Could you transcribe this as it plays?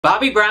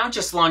Bobbi Brown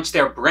just launched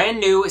their brand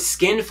new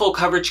Skin Full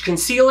Coverage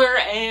Concealer,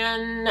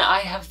 and I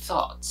have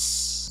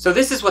thoughts. So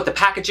this is what the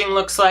packaging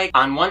looks like.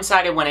 On one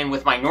side I went in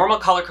with my normal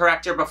color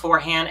corrector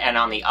beforehand, and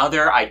on the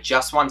other I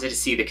just wanted to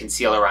see the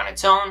concealer on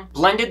its own.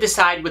 Blended the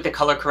side with the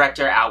color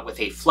corrector out with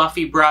a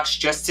fluffy brush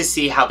just to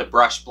see how the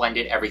brush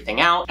blended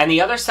everything out. And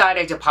the other side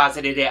I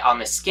deposited it on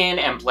the skin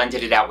and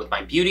blended it out with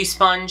my beauty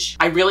sponge.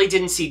 I really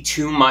didn't see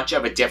too much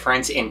of a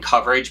difference in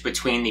coverage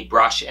between the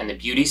brush and the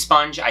beauty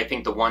sponge. I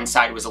think the one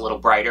side was a little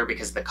brighter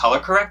because of the color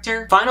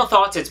corrector. Final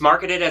thoughts, it's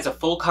marketed as a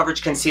full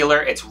coverage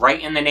concealer. It's right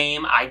in the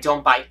name. I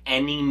don't by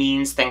any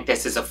means think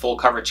this is a full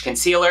coverage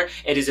concealer.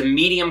 It is a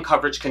medium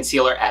coverage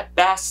concealer at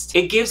best.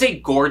 It gives a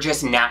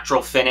gorgeous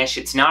natural finish.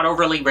 It's not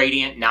overly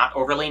radiant, not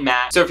overly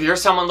matte. So if you're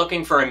someone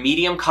looking for a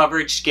medium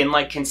coverage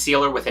skin-like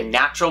concealer with a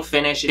natural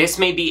finish, this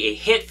may be a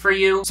hit for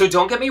you. So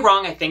don't get me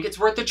wrong, I think it's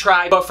worth a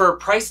try, but for a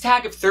price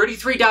tag of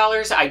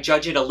 $33, I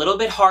judge it a little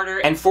bit harder,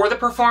 and for the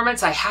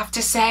performance, I have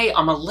to say,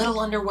 I'm a little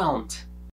underwhelmed.